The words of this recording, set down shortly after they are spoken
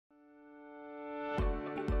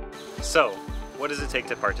So, what does it take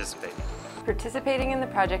to participate? Participating in the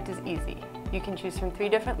project is easy. You can choose from 3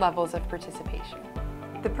 different levels of participation.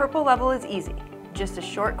 The purple level is easy, just a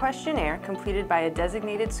short questionnaire completed by a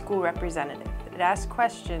designated school representative. It asks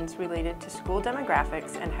questions related to school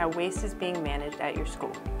demographics and how waste is being managed at your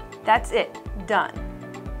school. That's it, done.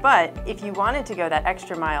 But if you wanted to go that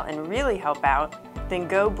extra mile and really help out, then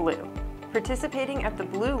go blue. Participating at the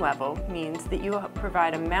blue level means that you will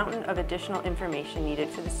provide a mountain of additional information needed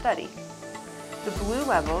for the study. The blue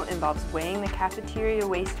level involves weighing the cafeteria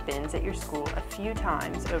waste bins at your school a few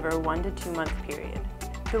times over a 1 to 2 month period.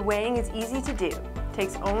 The weighing is easy to do,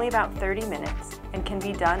 takes only about 30 minutes, and can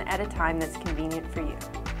be done at a time that's convenient for you.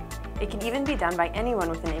 It can even be done by anyone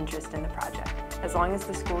with an interest in the project, as long as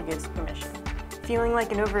the school gives permission. Feeling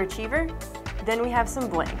like an overachiever? Then we have some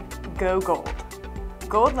bling. Go gold.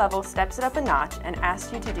 Gold level steps it up a notch and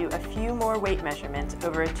asks you to do a few more weight measurements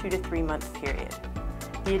over a 2 to 3 month period.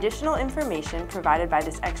 The additional information provided by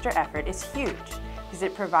this extra effort is huge because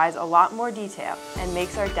it provides a lot more detail and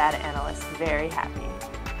makes our data analysts very happy.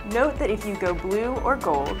 Note that if you go blue or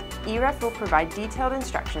gold, EREF will provide detailed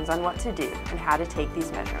instructions on what to do and how to take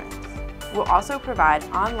these measurements. We'll also provide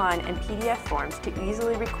online and PDF forms to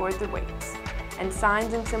easily record the weights, and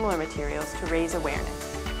signs and similar materials to raise awareness.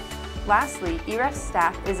 Lastly, EREF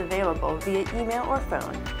staff is available via email or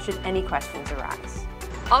phone should any questions arise.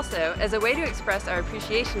 Also, as a way to express our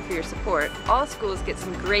appreciation for your support, all schools get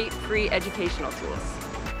some great free educational tools.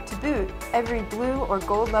 To boot, every blue or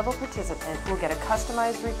gold level participant will get a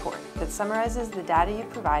customized report that summarizes the data you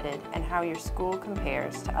provided and how your school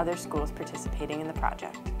compares to other schools participating in the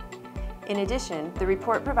project. In addition, the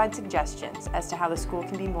report provides suggestions as to how the school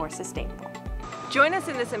can be more sustainable. Join us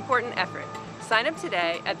in this important effort. Sign up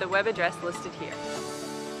today at the web address listed here.